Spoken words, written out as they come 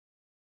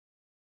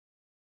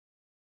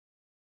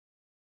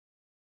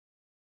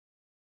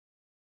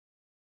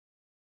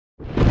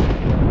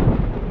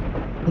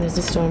There's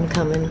a storm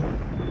coming.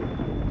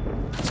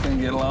 It's gonna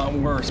get a lot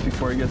worse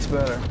before it gets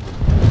better.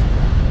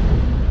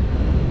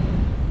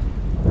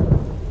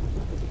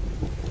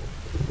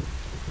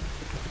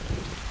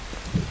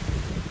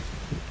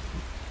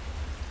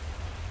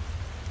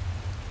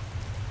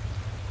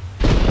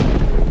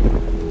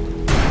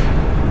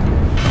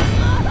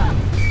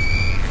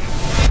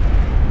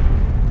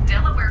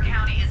 Delaware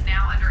County is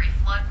now under a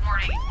flood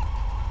warning.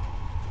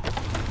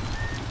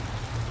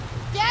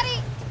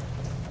 Daddy!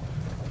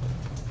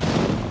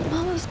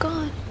 Mama's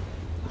gone.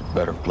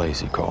 Better place,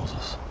 he calls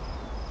us.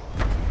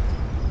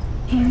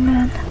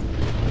 Amen.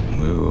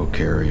 We will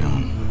carry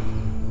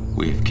on.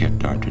 We have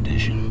kept our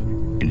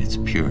tradition in its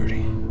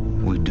purity.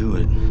 We do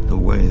it the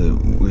way that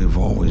we've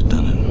always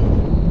done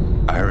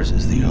it. Iris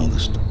is the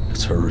eldest.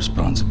 It's her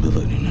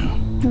responsibility now.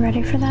 You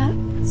ready for that?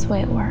 That's the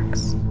way it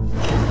works.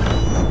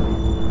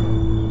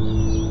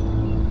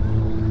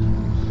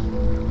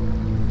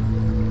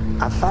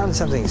 I found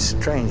something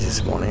strange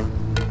this morning,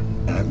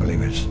 and I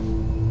believe it's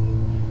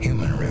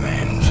human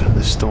remains.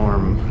 The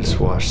storm has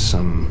washed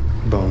some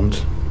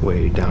bones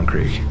way down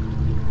creek.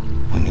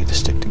 We need to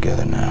stick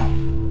together now.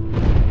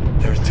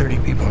 There are 30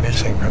 people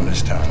missing from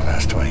this town in the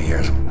last 20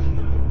 years.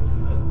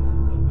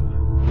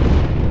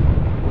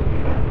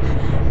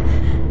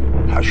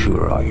 How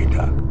sure are you,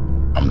 Doc?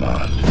 I'm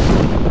not.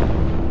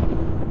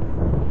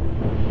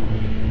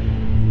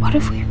 What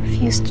if we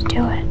refused to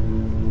do it?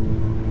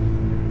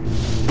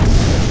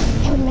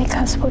 It would make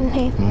us, wouldn't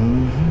he?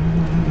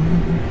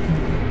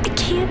 I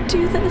can't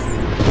do this.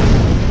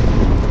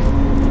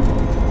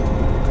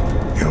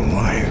 Your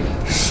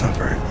wife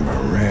suffered from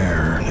a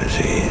rare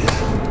disease.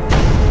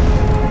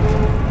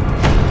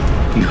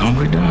 You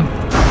hungry, Doc?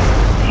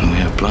 We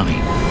have plenty.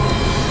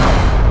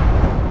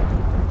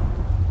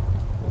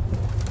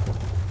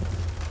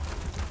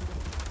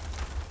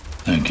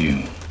 Thank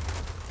you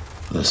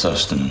for the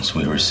sustenance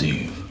we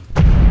receive.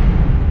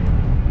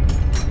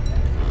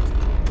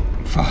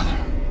 Father,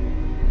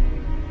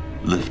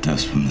 lift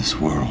us from this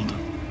world.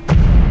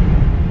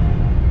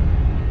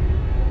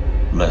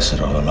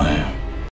 Blessed are the Lamb.